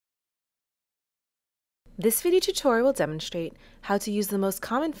This video tutorial will demonstrate how to use the most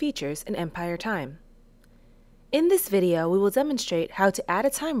common features in Empire Time. In this video, we will demonstrate how to add a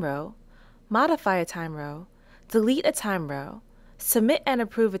time row, modify a time row, delete a time row, submit and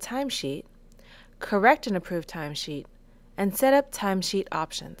approve a timesheet, correct an approved timesheet, and set up timesheet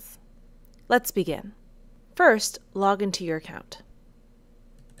options. Let's begin. First, log into your account.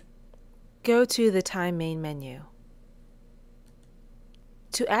 Go to the Time main menu.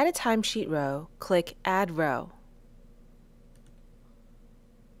 To add a timesheet row, click Add Row.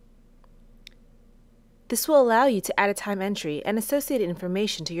 This will allow you to add a time entry and associated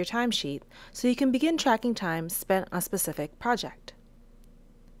information to your timesheet so you can begin tracking time spent on a specific project.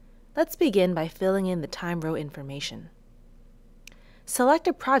 Let's begin by filling in the time row information. Select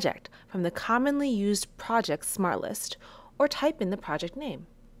a project from the commonly used project smart list or type in the project name.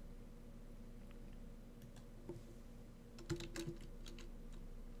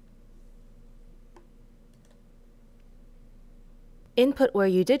 Input where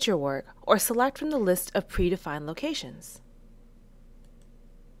you did your work or select from the list of predefined locations.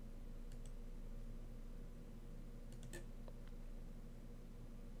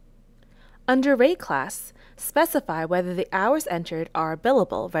 Under Rate class, specify whether the hours entered are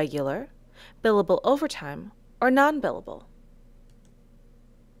billable regular, billable overtime, or non-billable.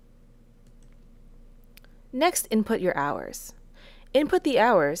 Next, input your hours. Input the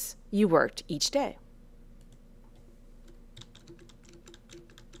hours you worked each day.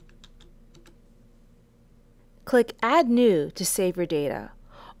 Click Add New to save your data,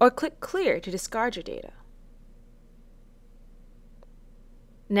 or click Clear to discard your data.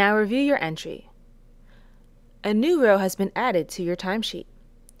 Now review your entry. A new row has been added to your timesheet.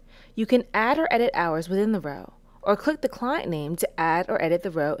 You can add or edit hours within the row, or click the client name to add or edit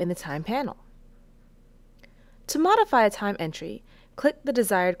the row in the Time panel. To modify a time entry, click the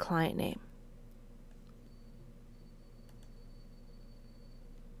desired client name.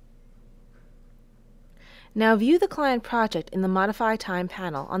 Now view the client project in the Modify Time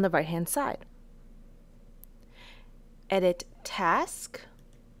panel on the right-hand side. Edit Task,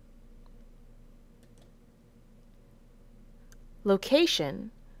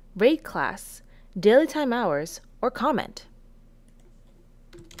 Location, Rate class, Daily time hours, or comment.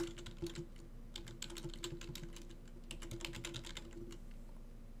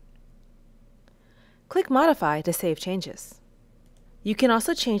 Click Modify to save changes. You can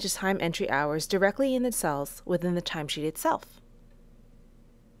also change the time entry hours directly in the cells within the timesheet itself.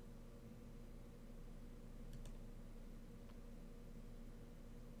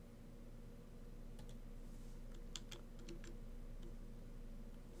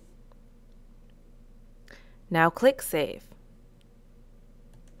 Now click Save.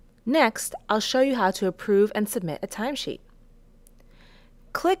 Next, I'll show you how to approve and submit a timesheet.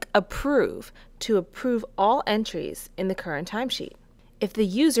 Click Approve to approve all entries in the current timesheet. If the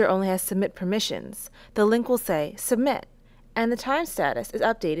user only has submit permissions, the link will say Submit, and the time status is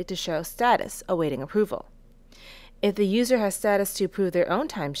updated to show Status awaiting approval. If the user has status to approve their own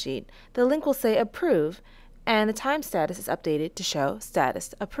timesheet, the link will say Approve, and the time status is updated to show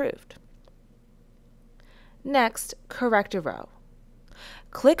Status Approved. Next, correct a row.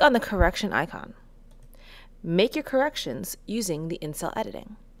 Click on the correction icon. Make your corrections using the in-cell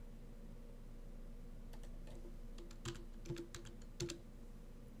editing.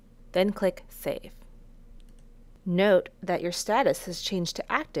 Then click Save. Note that your status has changed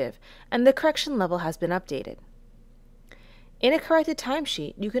to active and the correction level has been updated. In a corrected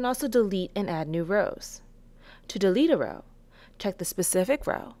timesheet, you can also delete and add new rows. To delete a row, check the specific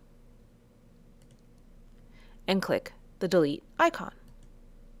row and click the Delete icon.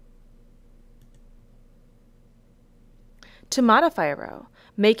 To modify a row,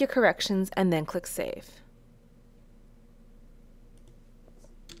 make your corrections and then click Save.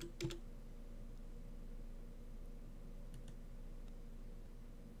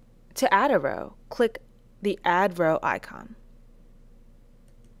 To add a row, click the Add Row icon.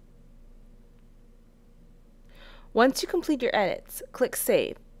 Once you complete your edits, click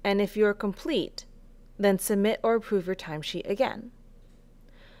Save, and if you're complete, then submit or approve your timesheet again.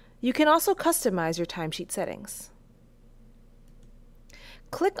 You can also customize your timesheet settings.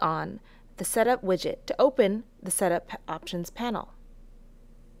 Click on the Setup widget to open the Setup Options panel.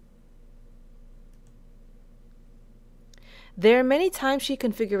 There are many timesheet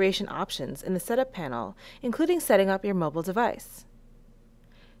configuration options in the Setup panel, including setting up your mobile device.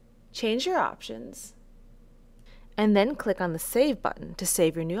 Change your options, and then click on the Save button to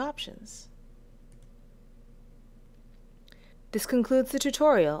save your new options. This concludes the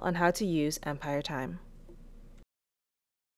tutorial on how to use Empire Time.